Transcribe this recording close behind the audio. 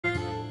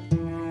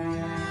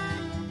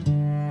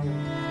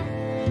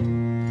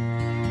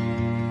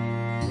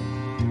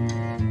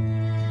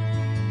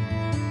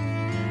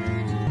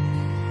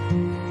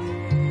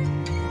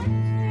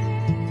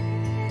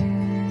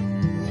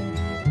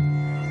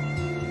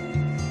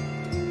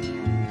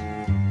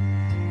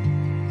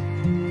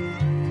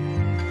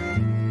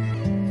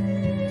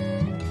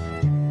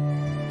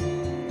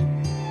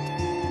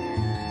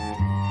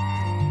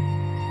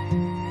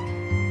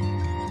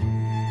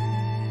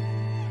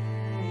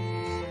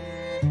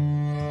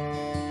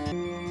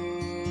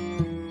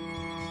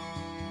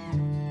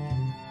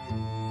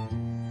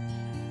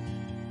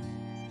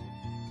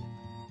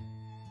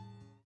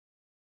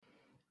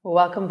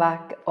Welcome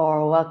back,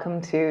 or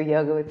welcome to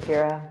Yoga with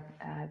Ciara.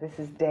 This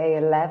is day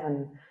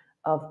 11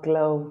 of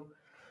Glow.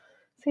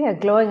 So yeah,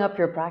 glowing up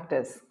your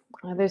practice.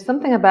 There's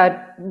something about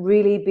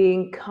really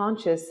being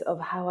conscious of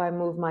how I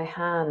move my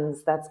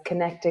hands that's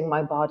connecting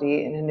my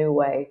body in a new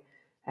way.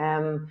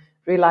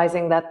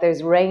 Realizing that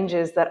there's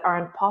ranges that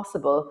aren't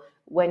possible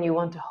when you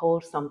want to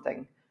hold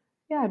something.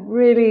 Yeah,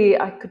 really,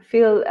 I could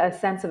feel a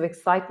sense of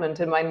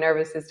excitement in my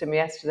nervous system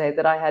yesterday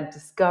that I had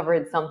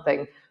discovered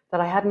something that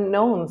I hadn't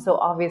known so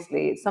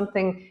obviously.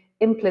 Something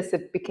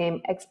implicit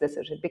became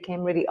explicit. It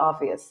became really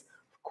obvious.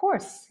 Of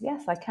course,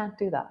 yes, I can't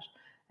do that.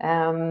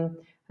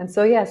 And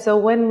so, yeah, so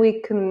when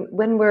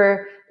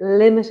we're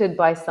limited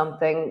by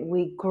something,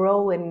 we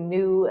grow in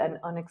new and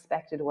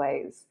unexpected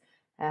ways.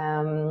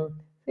 Yeah,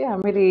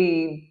 I'm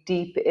really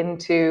deep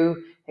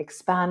into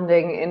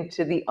expanding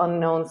into the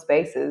unknown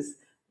spaces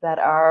that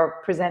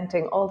are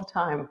presenting all the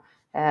time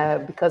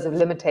because of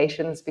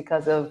limitations,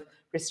 because of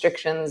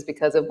restrictions,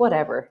 because of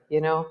whatever,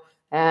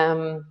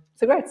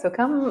 So great. So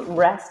come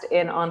rest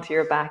in onto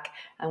your back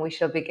and we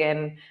shall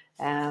begin.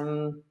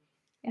 Yeah,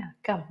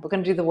 come. We're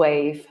going to do the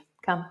wave.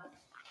 Come.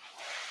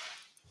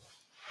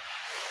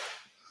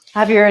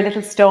 Have your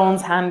little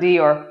stones handy,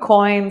 or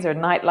coins or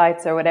night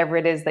lights or whatever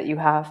it is that you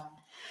have.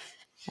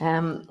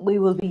 We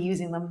will be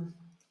using them.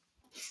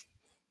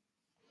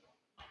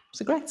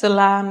 So great. So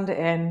land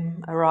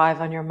in,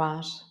 arrive on your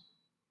mat.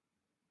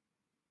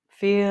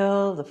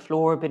 Feel the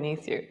floor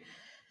beneath you.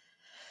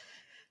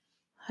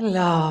 I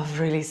love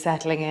really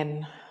settling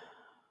in,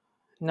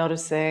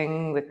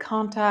 noticing the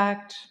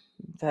contact,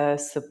 the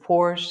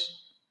support,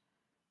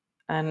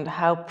 and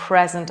how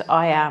present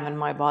I am in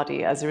my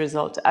body as a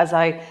result. As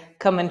I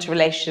come into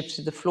relationship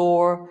to the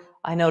floor,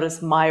 I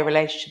notice my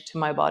relationship to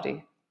my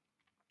body.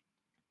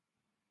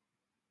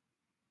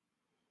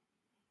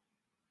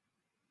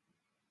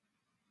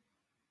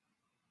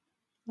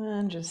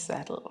 And just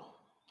settle,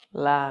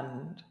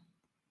 land.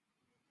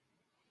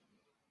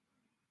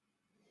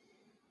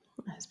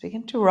 Let's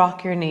begin to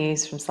rock your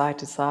knees from side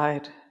to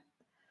side.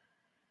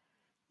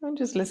 And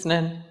just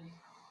listening.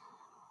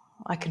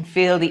 I can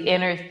feel the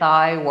inner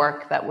thigh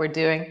work that we're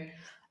doing.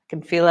 I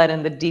can feel that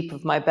in the deep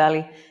of my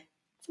belly.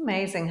 It's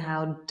amazing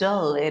how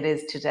dull it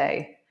is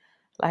today.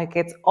 Like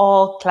it's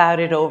all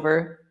clouded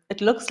over.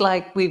 It looks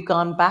like we've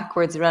gone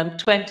backwards around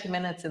 20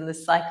 minutes in the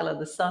cycle of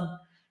the sun.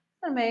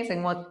 It's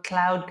amazing what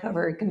cloud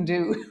cover can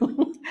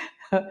do.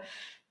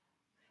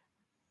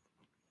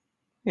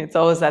 It's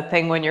always that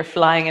thing when you're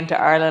flying into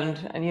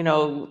Ireland and you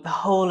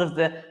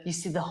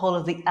see the whole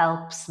of the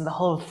Alps and the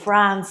whole of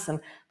France and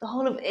the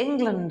whole of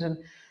England and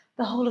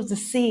the whole of the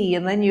sea,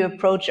 and then you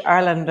approach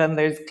Ireland and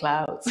there's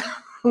clouds.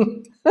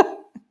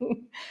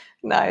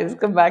 Nice,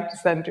 come back to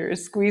center,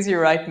 squeeze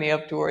your right knee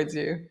up towards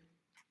you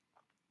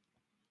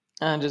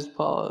and just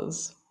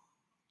pause.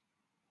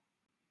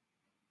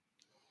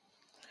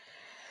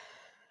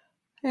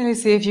 And you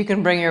see if you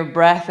can bring your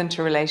breath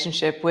into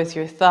relationship with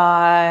your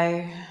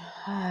thigh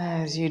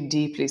as you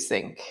deeply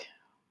sink.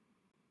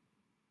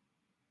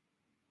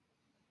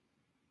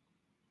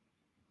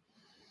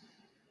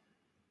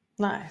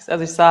 Nice.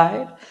 Other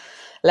side.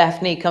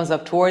 Left knee comes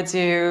up towards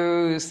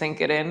you.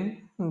 Sink it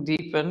in.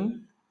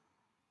 Deepen.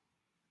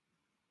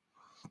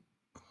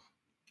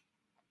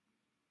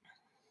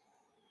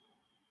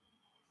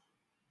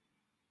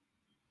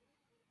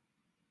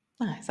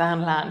 Nice.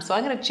 And land. So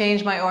I'm going to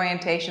change my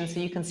orientation so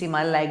you can see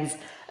my legs.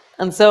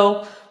 And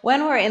so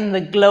when we're in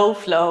the glow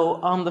flow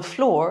on the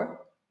floor,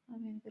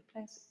 I'm in a good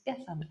place. Yes,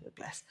 I'm in a good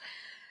place.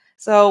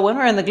 So when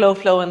we're in the glow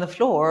flow on the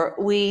floor,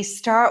 we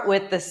start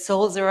with the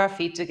soles of our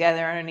feet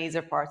together and our knees are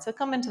apart. So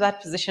come into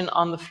that position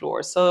on the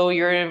floor. So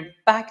your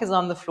back is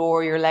on the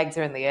floor, your legs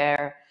are in the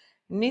air,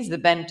 your knees are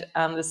bent,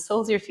 and the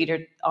soles of your feet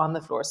are on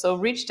the floor. So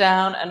reach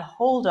down and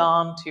hold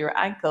on to your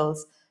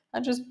ankles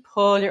and just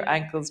pull your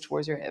ankles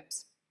towards your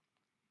hips.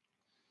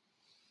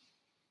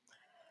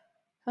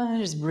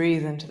 And just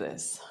breathe into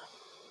this.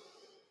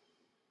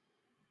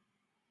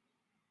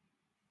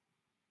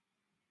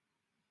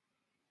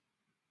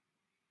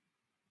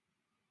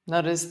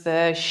 Notice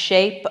the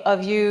shape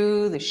of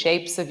you, the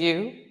shapes of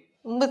you,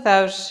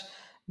 without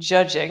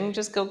judging.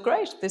 Just go,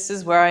 great, this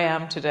is where I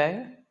am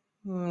today.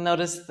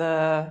 Notice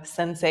the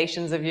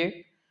sensations of you.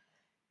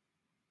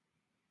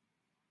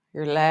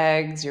 Your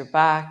legs, your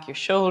back, your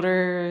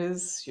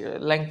shoulders, your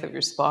length of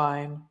your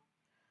spine.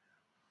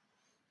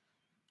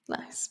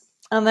 Nice.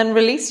 And then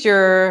release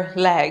your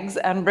legs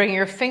and bring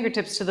your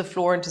fingertips to the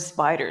floor into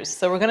spiders.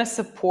 So we're going to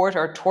support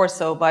our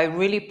torso by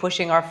really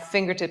pushing our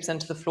fingertips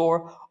into the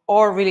floor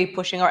or really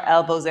pushing our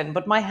elbows in.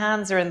 But my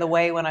hands are in the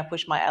way when I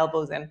push my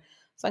elbows in.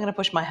 So I'm going to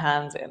push my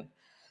hands in.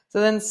 So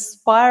then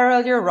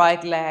spiral your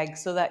right leg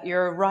so that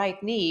your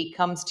right knee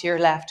comes to your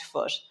left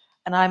foot.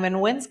 And I'm in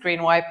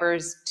windscreen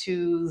wipers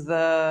to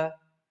the...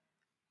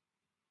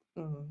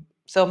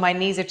 So my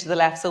knees are to the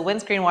left. So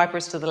windscreen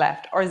wipers to the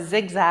left, or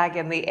zigzag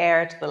in the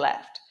air to the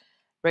left.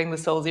 Bring the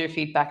soles of your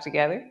feet back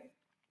together.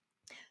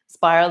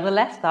 Spiral the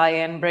left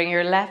thigh in. Bring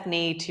your left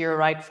knee to your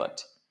right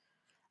foot.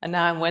 And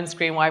now I'm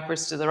windscreen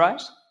wipers to the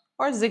right,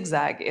 or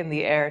zigzag in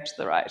the air to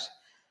the right.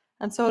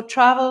 And so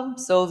travel,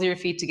 soles of your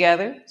feet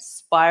together,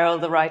 spiral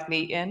the right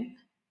knee in,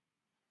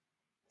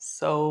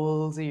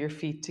 soles of your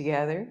feet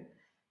together,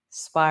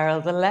 spiral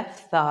the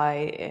left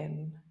thigh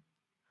in.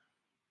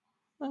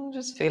 I'm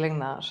just feeling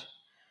that.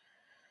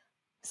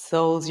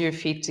 Soles of your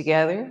feet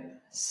together,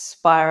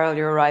 spiral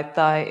your right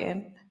thigh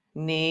in,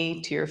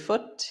 knee to your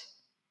foot,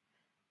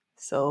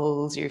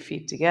 soles of your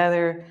feet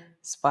together,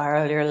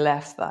 spiral your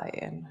left thigh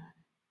in.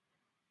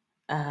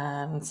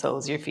 And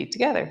soles of your feet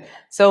together.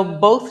 So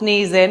both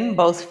knees in,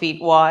 both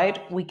feet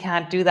wide. We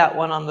can't do that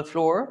one on the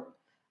floor.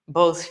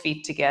 Both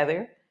feet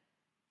together,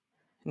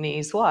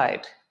 knees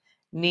wide.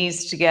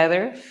 Knees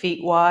together,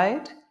 feet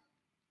wide.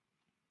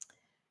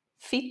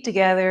 Feet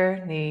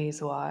together,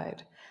 knees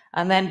wide.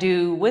 And then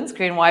do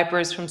windscreen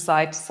wipers from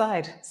side to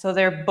side. So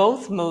they're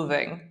both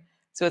moving.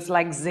 So it's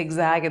like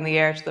zigzag in the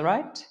air to the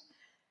right,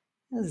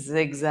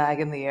 zigzag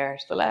in the air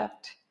to the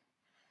left.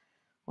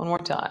 One more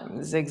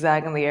time,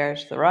 zigzag in the air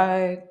to the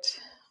right,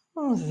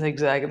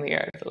 zigzag in the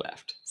air to the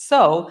left.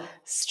 So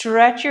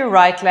stretch your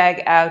right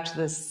leg out to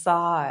the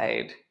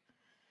side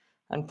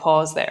and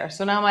pause there.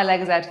 So now my leg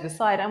is out to the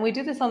side, and we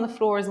do this on the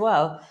floor as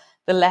well.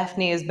 The left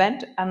knee is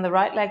bent and the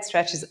right leg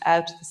stretches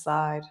out to the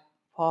side.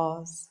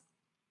 Pause.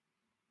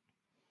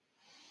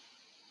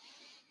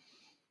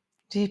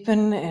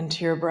 Deepen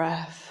into your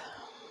breath.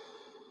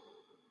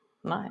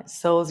 Nice.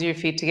 Soles of your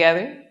feet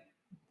together.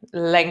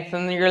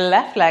 Lengthen your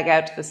left leg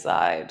out to the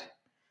side.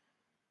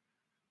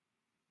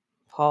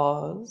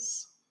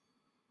 Pause.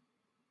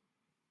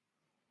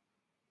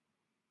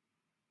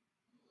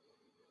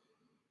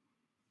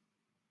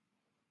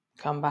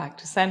 Come back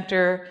to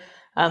center,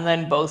 and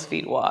then both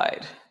feet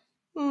wide.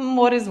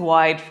 What is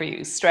wide for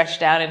you? Stretch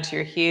down into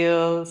your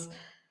heels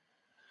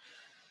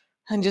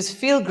and just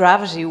feel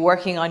gravity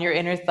working on your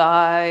inner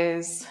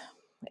thighs,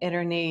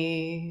 inner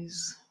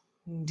knees,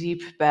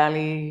 deep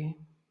belly,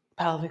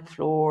 pelvic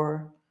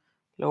floor,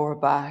 lower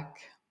back.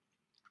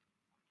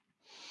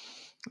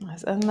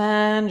 And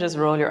then just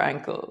roll your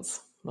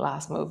ankles.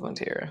 Last movement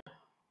here.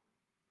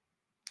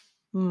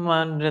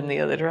 And in the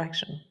other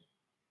direction.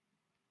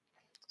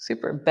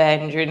 Super.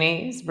 Bend your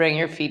knees, bring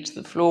your feet to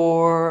the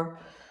floor.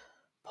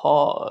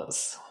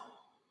 Pause.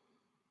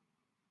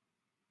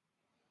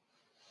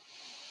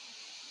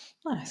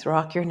 Nice.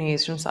 Rock your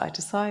knees from side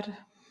to side.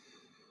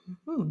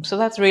 So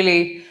that's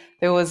really,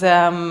 so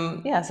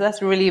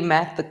that's really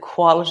met the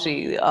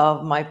quality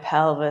of my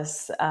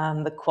pelvis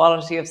and the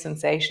quality of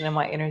sensation in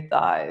my inner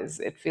thighs.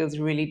 It feels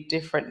really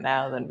different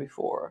now than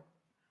before.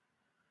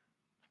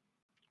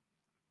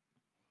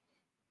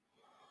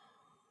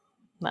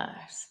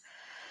 Nice.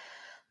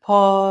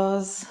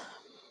 Pause.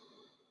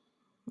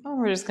 And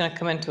we're just going to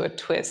come into a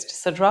twist.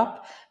 So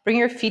bring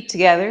your feet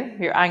together,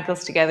 your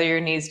ankles together,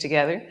 your knees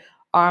together.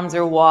 Arms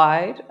are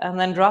wide, and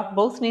then drop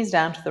both knees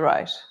down to the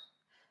right.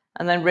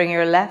 And then bring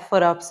your left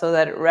foot up so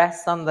that it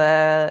rests on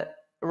the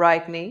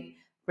right knee.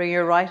 Bring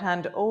your right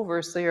hand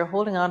over so you're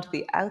holding on to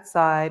the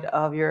outside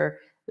of your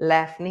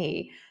left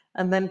knee.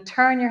 And then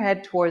turn your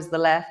head towards the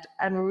left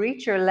and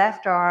reach your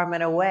left arm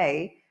in a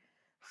way.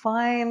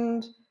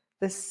 Find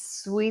the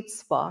sweet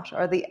spot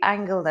or the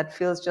angle that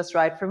feels just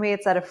right. For me,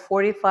 it's at a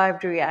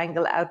 45-degree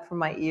angle out from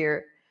my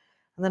ear.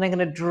 And then I'm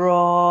going to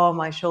draw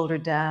my shoulder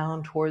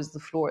down towards the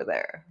floor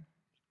there.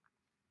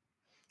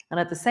 And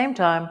at the same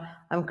time,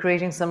 I'm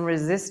creating some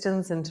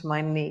resistance into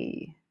my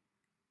knee.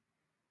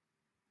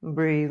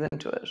 Breathe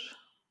into it.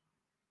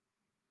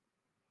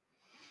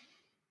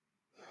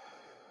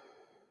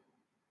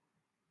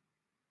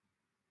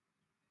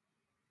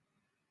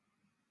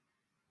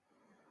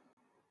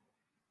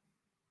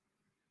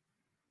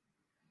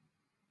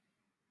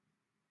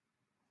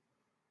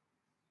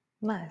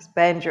 Nice.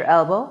 Bend your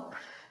elbow.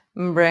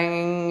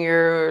 Bring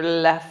your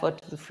left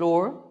foot to the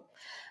floor.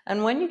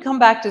 And when you come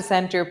back to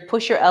center,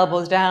 push your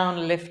elbows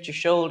down, lift your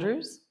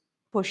shoulders.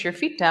 Push your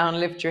feet down,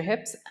 lift your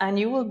hips, and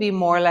you will be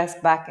more or less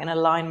back in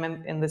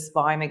alignment in the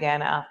spine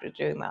again after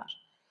doing that.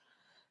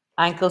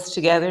 Ankles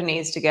together,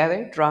 knees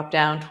together, drop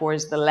down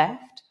towards the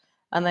left,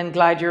 and then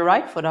glide your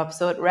right foot up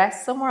so it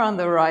rests somewhere on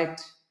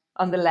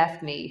the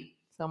left knee,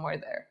 somewhere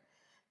there.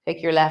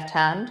 Take your left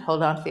hand,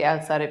 hold on to the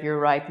outside of your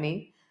right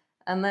knee,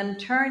 and then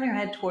turn your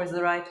head towards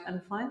the right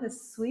and find the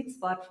sweet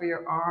spot for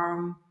your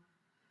arm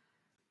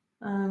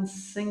and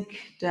sink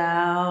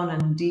down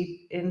and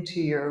deep into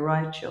your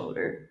right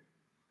shoulder.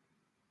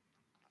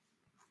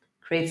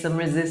 Create some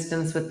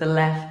resistance with the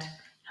left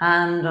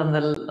hand on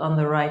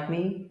the right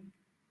knee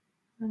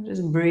and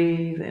just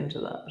breathe into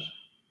that.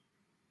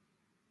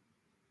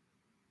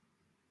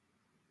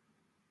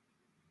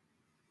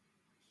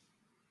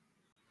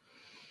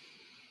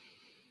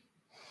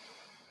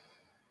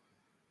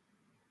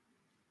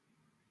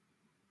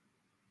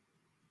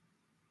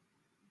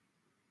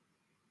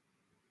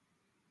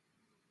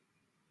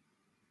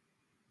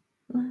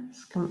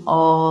 Nice. Come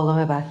all the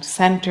way back to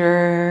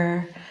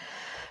center.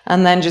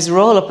 And then just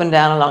roll up and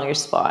down along your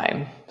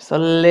spine. So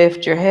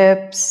lift your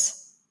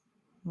hips,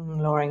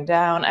 lowering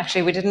down.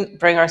 Actually, we didn't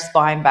bring our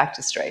spine back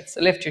to straight. So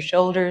lift your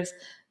shoulders,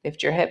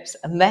 lift your hips,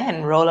 and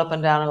then roll up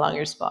and down along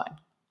your spine.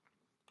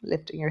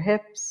 Lifting your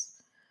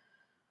hips,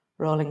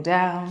 rolling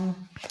down.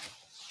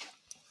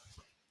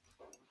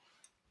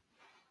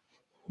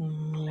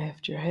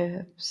 Lift your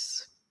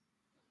hips.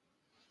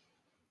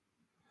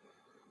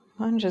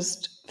 And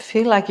just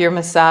feel like you're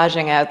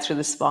massaging out through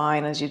the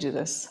spine as you do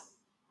this.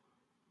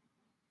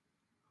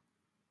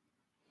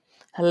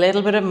 A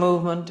little bit of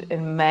movement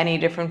in many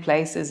different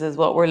places is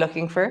what we're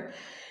looking for.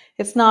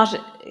 It's not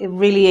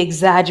really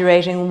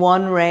exaggerating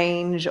one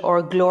range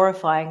or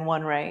glorifying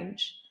one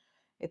range.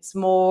 It's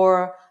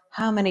more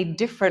how many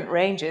different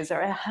ranges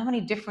or how many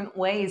different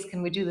ways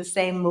can we do the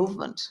same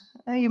movement.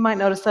 You might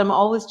notice that I'm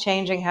always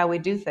changing how we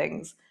do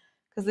things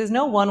because there's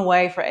no one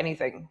way for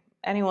anything.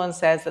 Anyone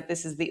says that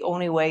this is the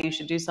only way you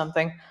should do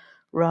something,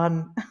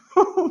 run.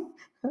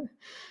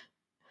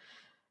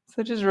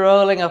 So just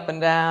rolling up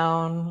and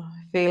down,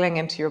 feeling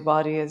into your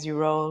body as you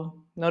roll,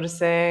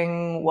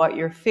 noticing what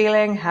you're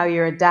feeling, how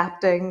you're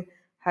adapting,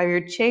 how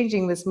you're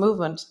changing this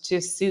movement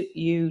to suit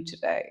you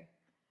today.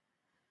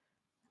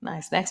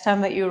 Nice. Next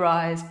time that you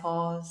rise,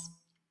 pause.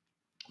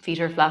 Feet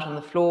are flat on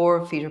the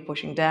floor, feet are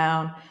pushing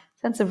down.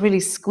 Sense of really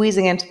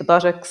squeezing into the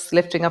buttocks,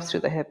 lifting up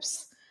through the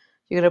hips.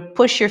 You're going to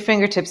push your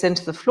fingertips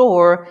into the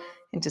floor,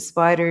 into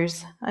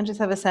spiders, and just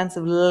have a sense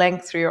of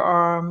length through your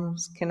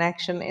arms,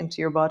 connection into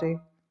your body.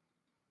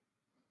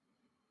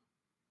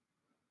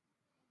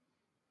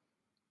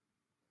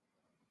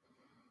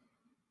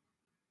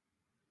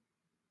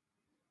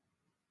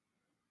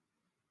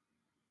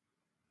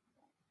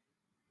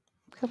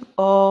 Come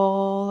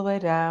all the way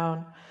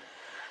down.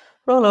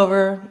 Roll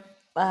over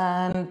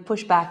and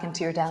push back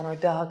into your downward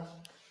dog.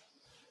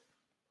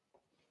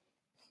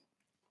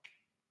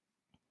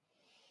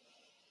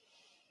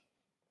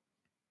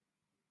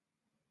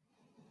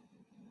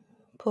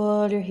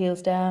 Pull your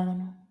heels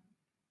down.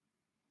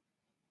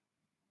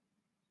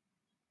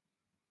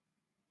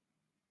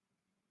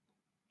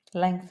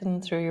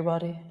 Lengthen through your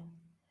body.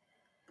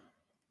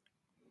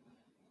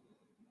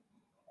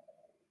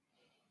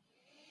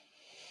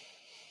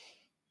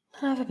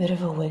 Have a bit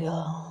of a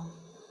wiggle.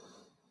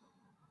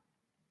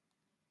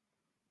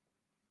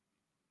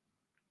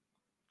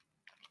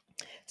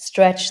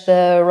 Stretch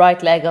the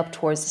right leg up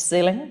towards the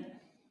ceiling.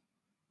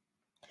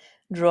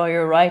 Draw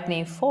your right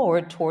knee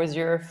forward towards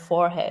your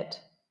forehead.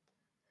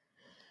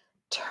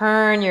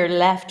 Turn your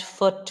left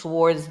foot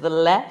towards the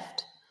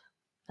left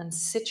and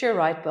sit your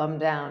right bum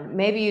down.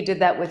 Maybe you did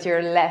that with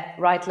your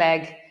right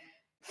leg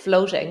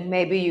floating.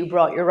 Maybe you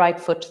brought your right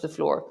foot to the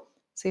floor.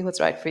 See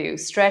what's right for you.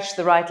 Stretch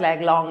the right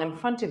leg long in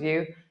front of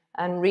you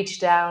and reach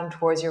down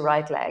towards your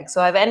right leg.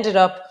 So I've ended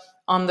up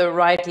on the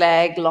right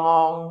leg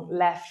long,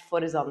 left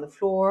foot is on the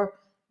floor.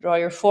 Draw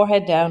your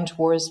forehead down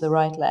towards the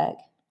right leg.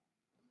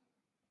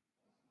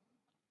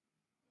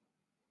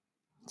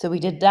 So we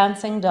did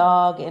dancing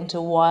dog into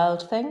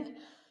wild thing.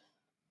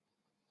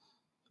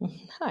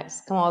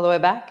 Nice. Come all the way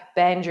back.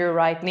 Bend your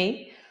right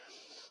knee.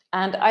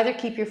 And either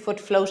keep your foot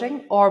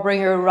floating or bring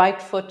your right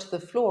foot to the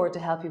floor to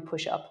help you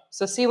push up.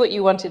 So see what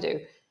you want to do.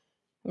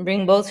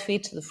 Bring both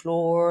feet to the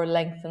floor,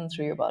 lengthen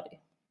through your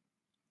body.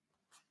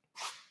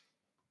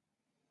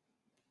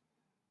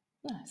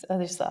 Nice.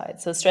 Other side.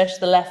 So stretch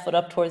the left foot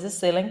up towards the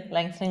ceiling,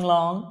 lengthening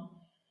long.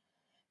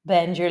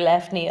 Bend your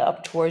left knee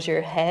up towards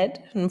your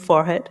head and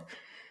forehead.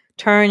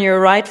 Turn your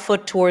right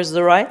foot towards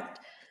the right.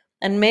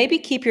 And maybe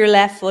keep your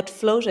left foot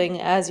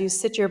floating as you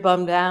sit your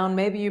bum down.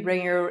 Maybe you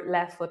bring your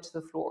left foot to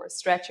the floor.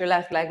 Stretch your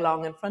left leg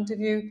long in front of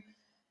you.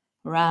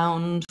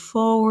 Round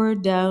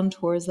forward, down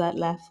towards that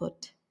left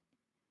foot.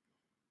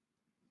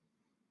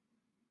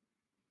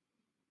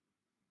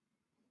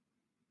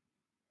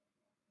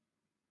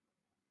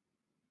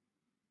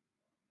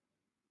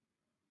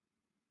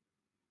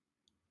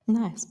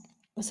 Nice.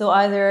 So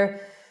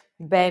either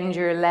bend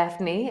your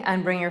left knee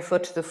and bring your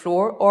foot to the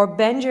floor, or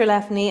bend your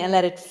left knee and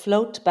let it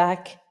float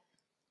back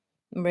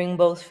and bring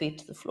both feet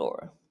to the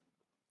floor.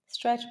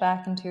 Stretch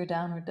back into your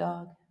downward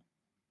dog.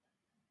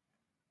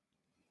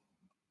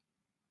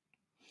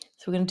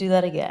 So we're going to do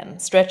that again.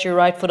 Stretch your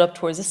right foot up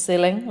towards the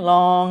ceiling,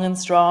 long and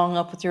strong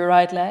up with your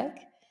right leg.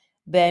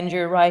 Bend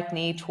your right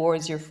knee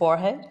towards your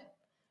forehead.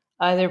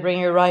 Either bring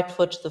your right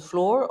foot to the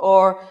floor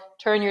or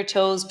turn your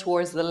toes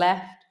towards the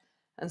left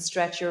and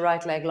stretch your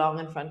right leg long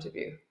in front of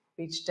you.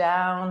 Reach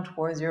down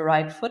towards your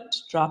right foot,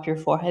 drop your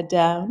forehead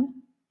down.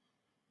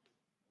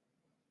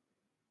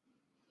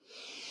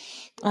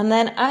 And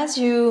then as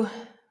you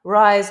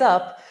rise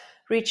up,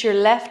 reach your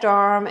left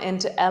arm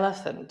into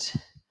elephant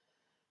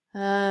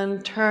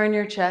and turn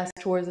your chest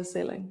towards the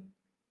ceiling.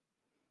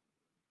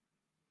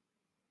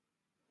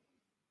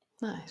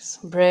 Nice.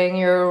 Bring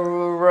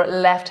your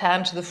left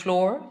hand to the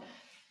floor.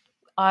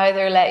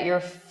 Either let your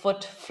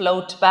foot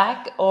float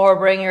back or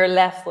bring your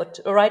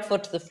right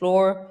foot to the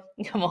floor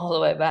and come all the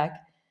way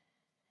back.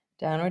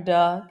 Downward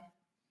dog.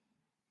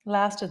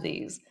 Last of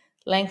these.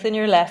 Lengthen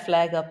your left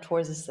leg up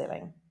towards the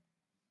ceiling.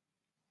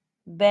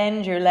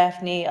 Bend your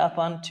left knee up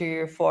onto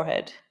your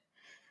forehead.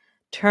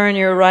 Turn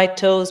your right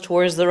toes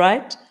towards the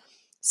right.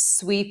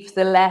 Sweep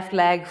the left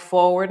leg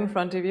forward in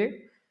front of you.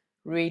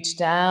 Reach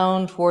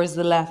down towards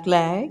the left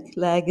leg.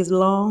 Leg is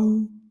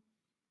long.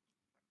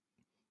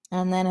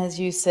 And then as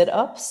you sit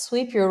up,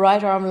 sweep your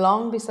right arm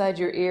long beside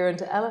your ear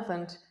into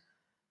elephant,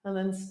 and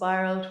then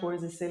spiral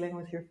towards the ceiling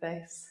with your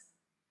face.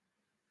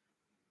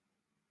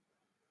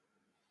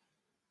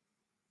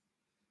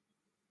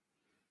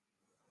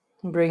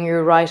 Bring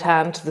your right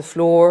hand to the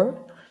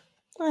floor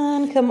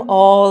and come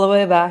all the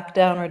way back,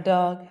 downward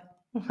dog.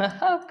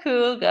 How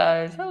cool,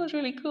 guys. That was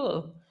really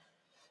cool.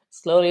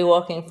 Slowly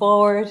walking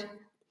forward,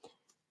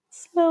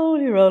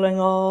 slowly rolling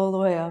all the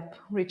way up.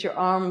 Reach your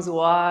arms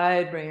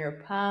wide, bring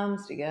your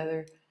palms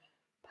together.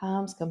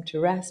 Palms come to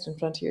rest in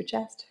front of your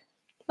chest.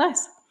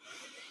 Nice.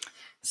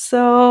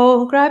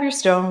 So grab your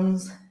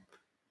stones.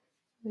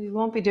 We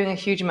won't be doing a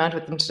huge amount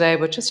with them today,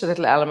 but just a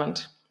little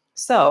element.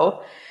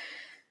 So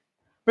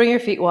bring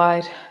your feet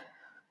wide. So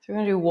we're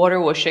going to do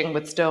water whooshing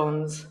with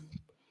stones.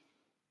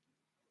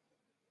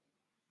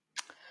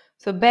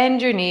 So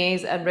bend your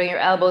knees and bring your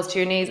elbows to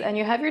your knees, and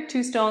you have your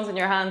two stones in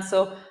your hands.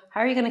 So how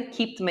are you going to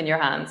keep them in your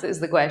hands is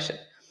the question.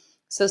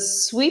 So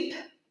sweep,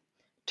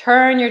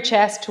 turn your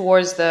chest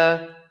towards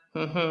turn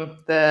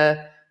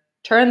the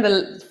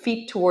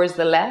feet towards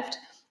the left,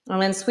 and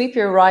then sweep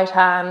your right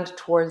hand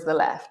towards the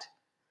left.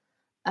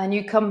 And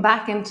you come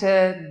back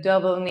into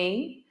double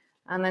knee,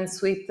 and then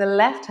sweep the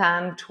left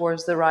hand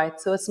towards the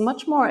right. So it's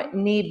much more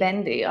knee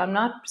bendy. I'm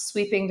not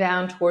sweeping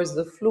down towards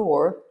the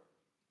floor.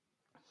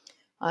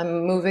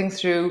 I'm moving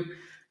through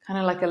kind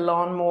of like a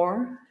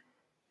lawnmower.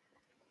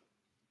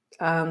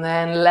 And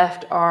then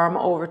left arm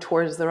over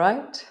towards the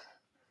right.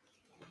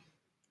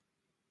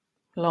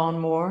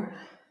 Lawnmower.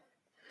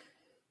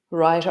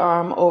 Right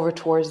arm over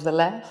towards the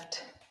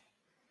left.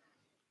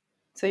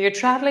 So you're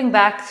traveling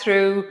back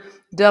through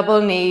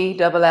double knee,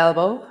 double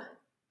elbow.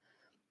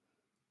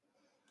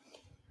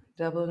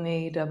 Double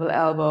knee, double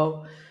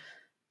elbow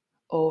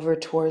over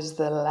towards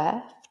the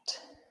left.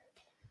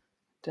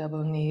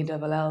 Double knee,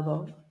 double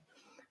elbow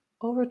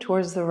over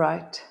towards the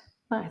right.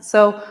 Nice.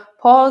 So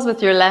pause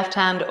with your left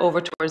hand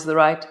over towards the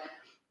right,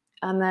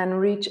 and then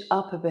reach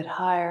up a bit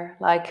higher,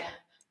 like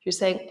you're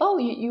saying, oh,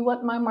 you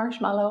want my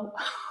marshmallow?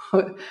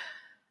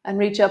 And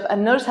reach up,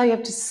 and notice how you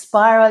have to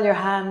spiral your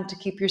hand to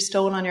keep your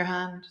stone on your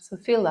hand. So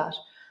feel that.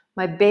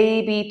 My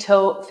baby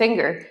toe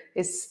finger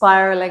is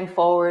spiraling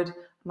forward.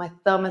 My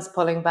thumb is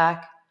pulling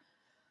back.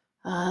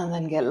 And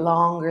then get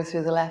longer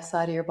through the left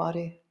side of your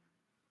body.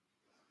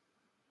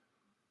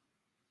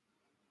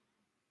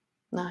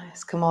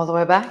 Nice. Come all the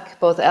way back.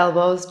 Both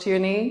elbows to your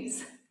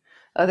knees.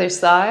 Other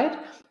side.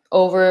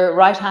 Over,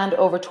 right hand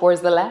over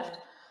towards the left.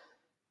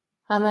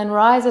 And then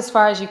rise as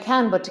far as you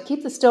can, but to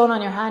keep the stone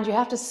on your hand, you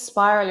have to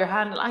spiral your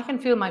hand. And I can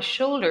feel my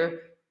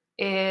shoulder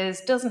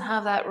doesn't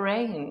have that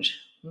range.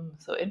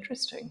 So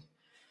interesting.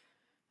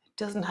 It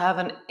doesn't have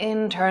an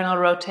internal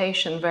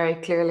rotation very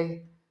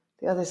clearly.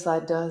 The other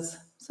side does.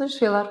 So just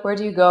feel that. Where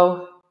do you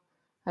go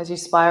as you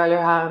spiral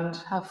your hand?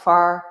 How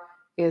far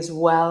is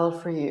well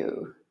for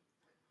you?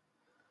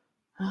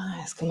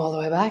 Nice. Come all the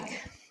way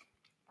back.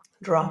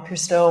 Drop your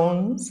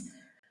stones.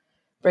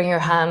 Bring your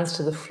hands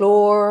to the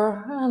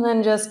floor, and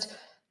then just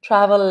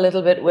travel a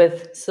little bit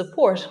with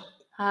support.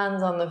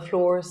 Hands on the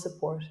floor,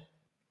 support.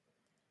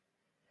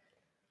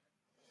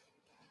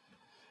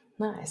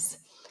 Nice.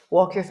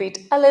 Walk your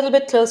feet a little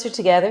bit closer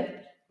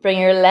together. Bring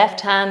your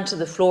left hand to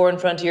the floor in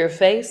front of your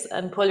face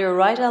and pull your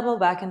right elbow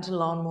back into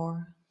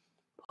lawnmower.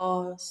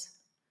 Pause.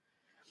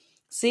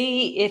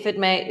 See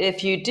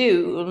if you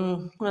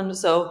do, and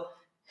so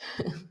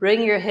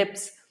bring your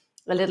hips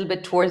a little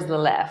bit towards the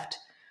left.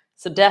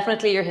 So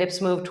definitely your hips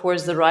move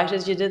towards the right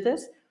as you did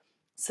this.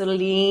 So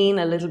lean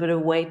a little bit of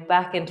weight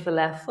back into the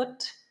left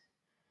foot,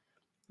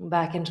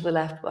 back into the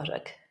left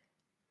buttock.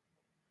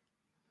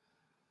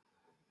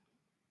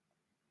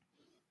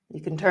 You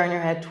can turn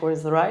your head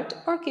towards the right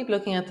or keep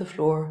looking at the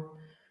floor.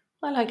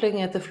 I like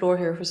looking at the floor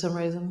here for some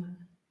reason.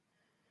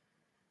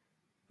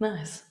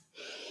 Nice.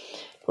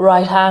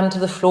 Right hand to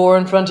the floor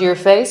in front of your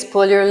face.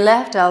 Pull your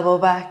left elbow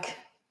back.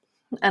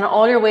 And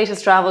all your weight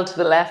has traveled to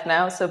the left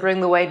now, so bring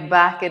the weight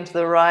back into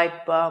the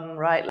right bum,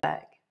 right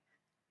leg.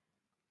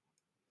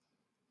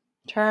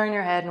 Turn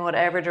your head in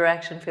whatever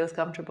direction feels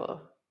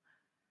comfortable.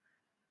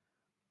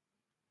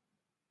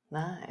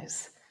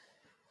 Nice.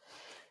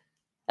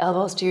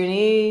 Elbows to your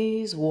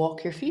knees,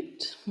 walk your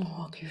feet,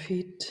 walk your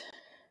feet.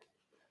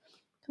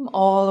 Come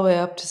all the way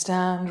up to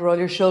stand, roll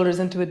your shoulders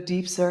into a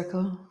deep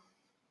circle.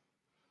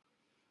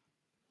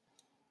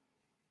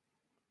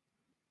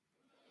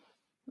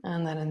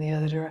 And then in the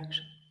other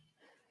direction.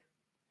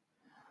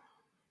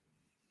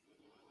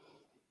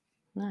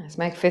 Nice.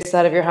 Make fists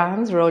out of your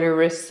hands, roll your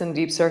wrists in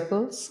deep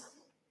circles.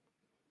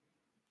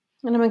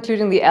 And I'm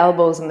including the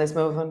elbows in this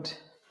movement.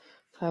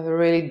 I have a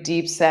really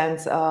deep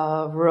sense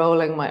of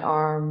rolling my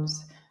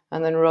arms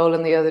and then roll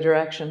in the other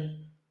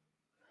direction.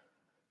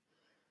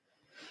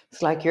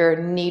 It's like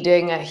you're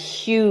kneading a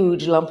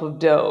huge lump of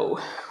dough.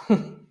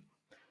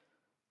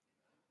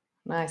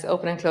 Nice.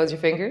 Open and close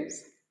your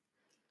fingers.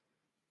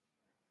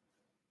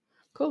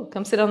 Cool.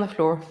 Come sit on the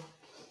floor.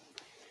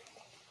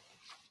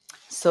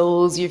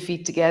 Soles your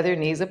feet together,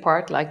 knees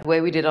apart, like the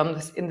way we did on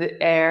this in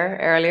the air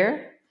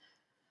earlier.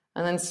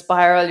 And then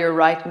spiral your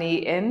right knee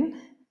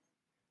in.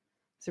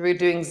 So we're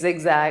doing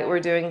zigzag. We're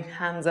doing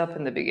hands up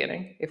in the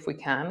beginning, if we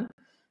can.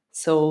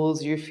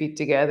 Soles your feet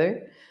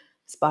together.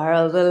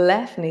 Spiral the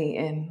left knee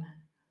in.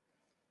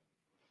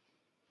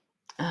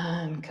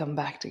 And come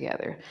back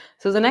together.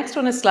 So the next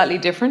one is slightly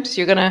different. So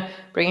you're going to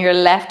bring your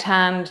left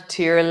hand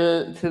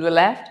to the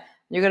left.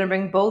 You're going to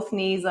bring both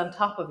knees on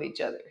top of each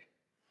other.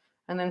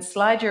 And then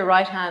slide your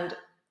right hand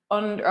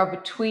under or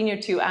between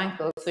your two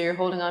ankles. So you're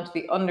holding on to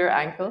the under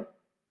ankle,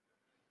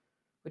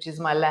 which is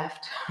my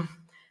left.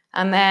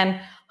 And then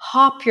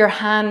hop your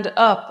hand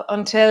up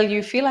until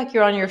you feel like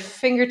you're on your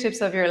fingertips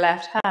of your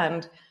left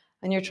hand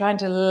and you're trying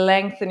to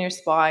lengthen your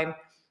spine.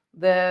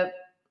 The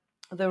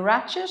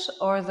ratchet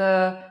or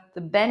the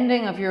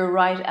bending of your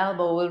right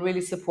elbow will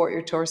really support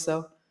your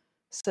torso.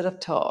 Sit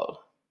up tall.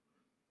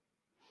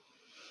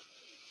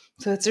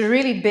 So it's a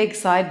really big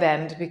side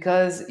bend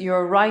because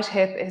your right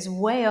hip is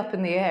way up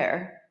in the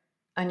air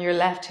and your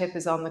left hip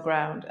is on the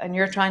ground and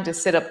you're trying to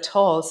sit up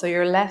tall. So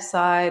your left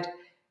side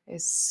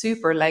is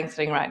super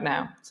lengthening right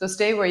now. So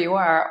stay where you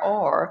are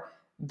or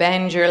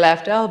bend your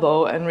left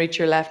elbow and reach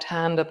your left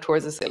hand up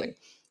towards the ceiling.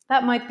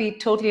 That might be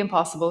totally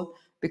impossible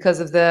because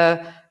of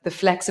the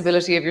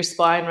flexibility of your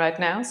spine right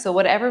now. So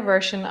whatever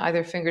version,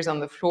 either fingers on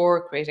the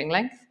floor, creating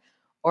length,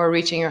 or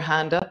reaching your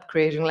hand up,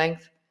 creating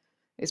length,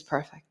 is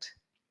perfect.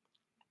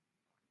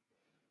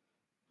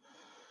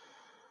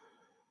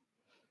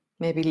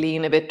 Maybe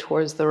lean a bit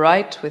towards the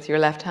right with your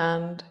left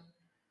hand.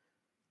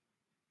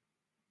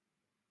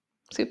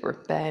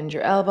 Super. Bend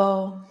your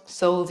elbow,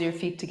 soles your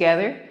feet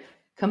together,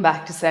 come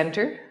back to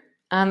center,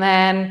 and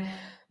then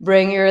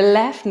bring your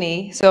left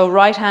knee, so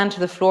right hand to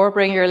the floor,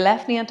 bring your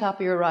left knee on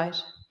top of your right.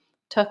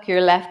 Tuck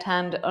your left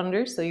hand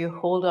under so you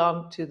hold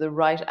on to the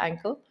right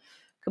ankle.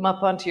 Come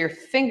up onto your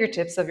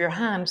fingertips of your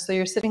hand so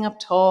you're sitting up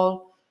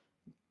tall,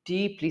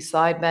 deeply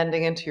side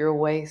bending into your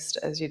waist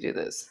as you do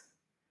this,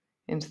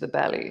 into the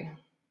belly.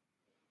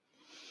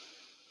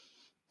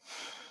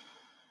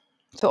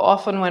 So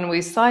often when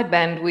we side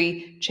bend,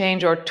 we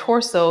change our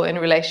torso in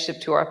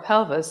relationship to our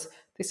pelvis.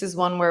 This is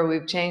one where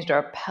we've changed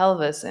our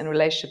pelvis in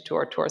relationship to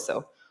our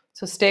torso.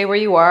 So stay where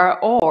you are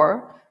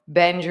or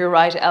bend your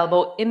right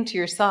elbow into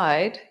your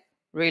side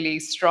really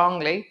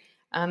strongly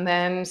and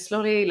then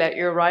slowly let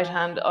your right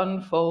hand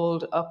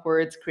unfold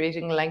upwards,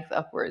 creating length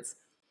upwards.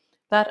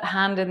 That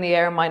hand in the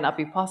air might not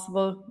be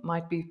possible,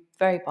 might be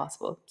very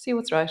possible. See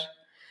what's right.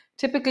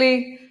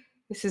 Typically,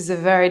 this is a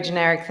very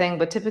generic thing,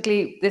 but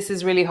typically this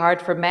is really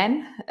hard for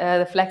men.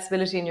 The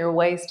flexibility in your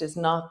waist is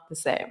not the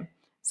same.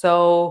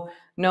 So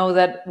know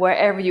that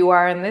wherever you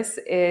are in this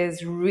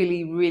is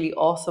really, really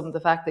awesome, the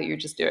fact that you're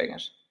just doing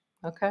it.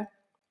 Okay?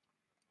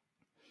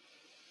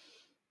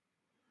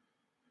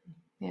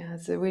 Yeah,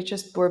 so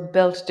we're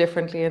built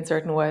differently in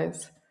certain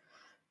ways.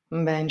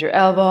 Bend your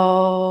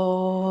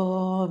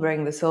elbow,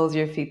 bring the soles of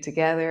your feet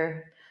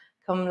together.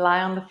 Come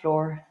lie on the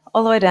floor,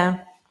 all the way down.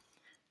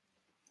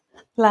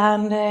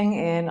 Landing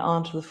in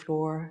onto the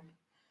floor.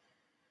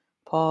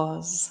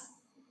 Pause.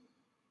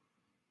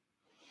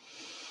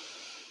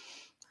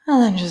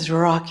 And then just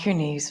rock your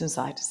knees from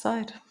side to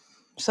side.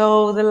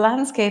 So the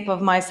landscape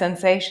of my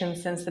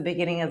sensations since the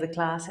beginning of the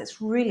class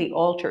has really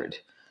altered.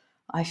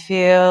 I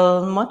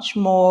feel much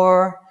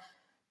more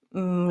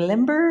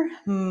limber,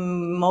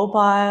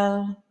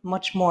 mobile,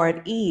 much more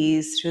at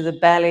ease through the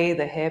belly,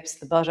 the hips,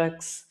 the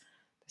buttocks,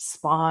 the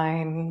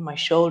spine. My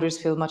shoulders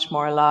feel much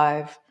more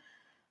alive.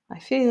 I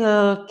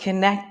feel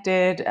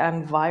connected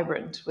and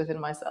vibrant within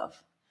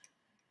myself.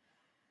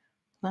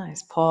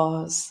 Nice.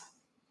 Pause.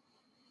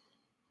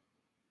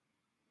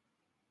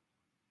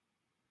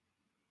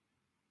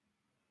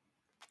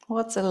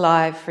 What's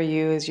alive for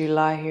you as you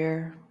lie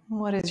here?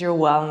 What is your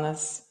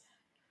wellness?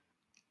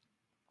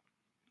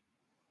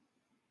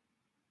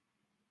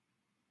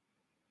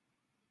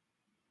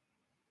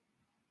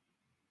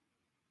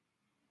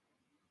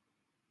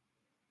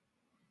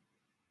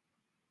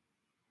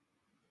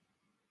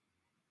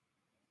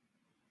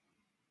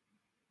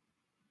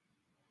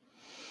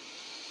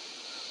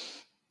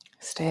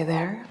 Stay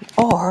there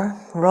or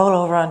roll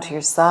over onto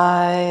your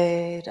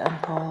side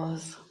and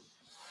pause.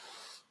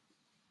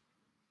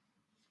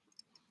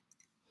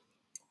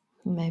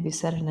 Maybe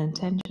set an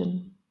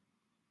intention.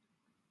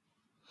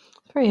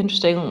 It's very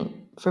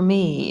interesting for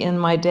me in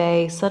my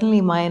day.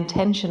 Suddenly my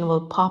intention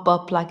will pop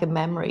up like a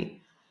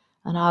memory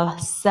and I'll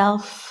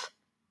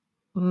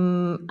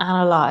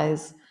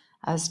self-analyze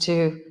as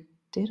to,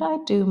 did I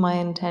do my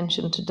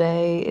intention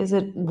today? Is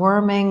it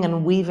worming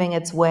and weaving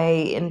its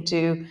way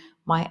into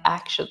my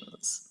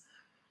actions?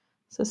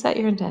 So set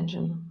your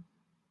intention.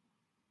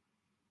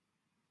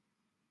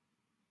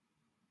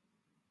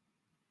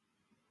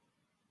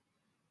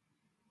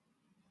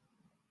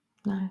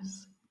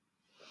 Nice.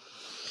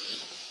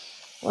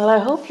 Well, I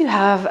hope you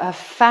have a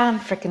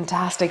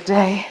fan-frickin-tastic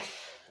day. I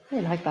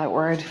really like that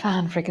word,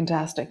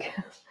 fan-frickin-tastic.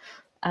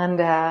 And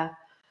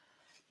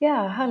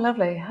yeah, how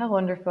lovely, how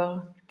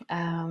wonderful.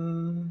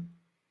 I'm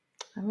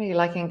really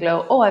liking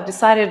Glow. Oh, I've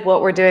decided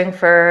what we're doing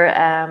for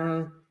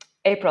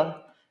April.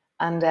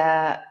 And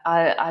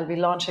I'll be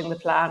launching the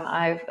plan.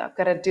 I've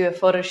got to do a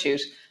photo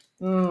shoot.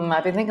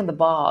 I've been thinking the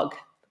bog.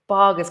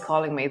 bog is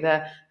calling me.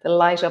 The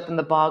light up in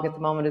the bog at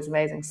the moment is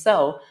amazing. So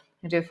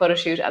I do a photo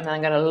shoot, and then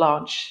I'm going to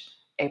launch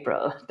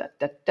April. Da,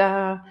 da, da.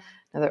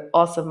 Another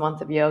awesome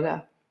month of yoga.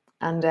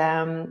 And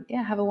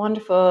yeah, have a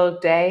wonderful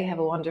day. Have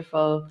a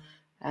wonderful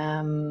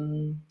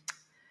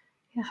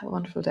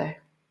day.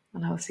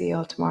 And I'll see you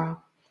all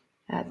tomorrow.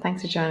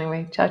 Thanks for joining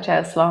me. Ciao,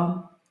 ciao,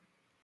 Slán.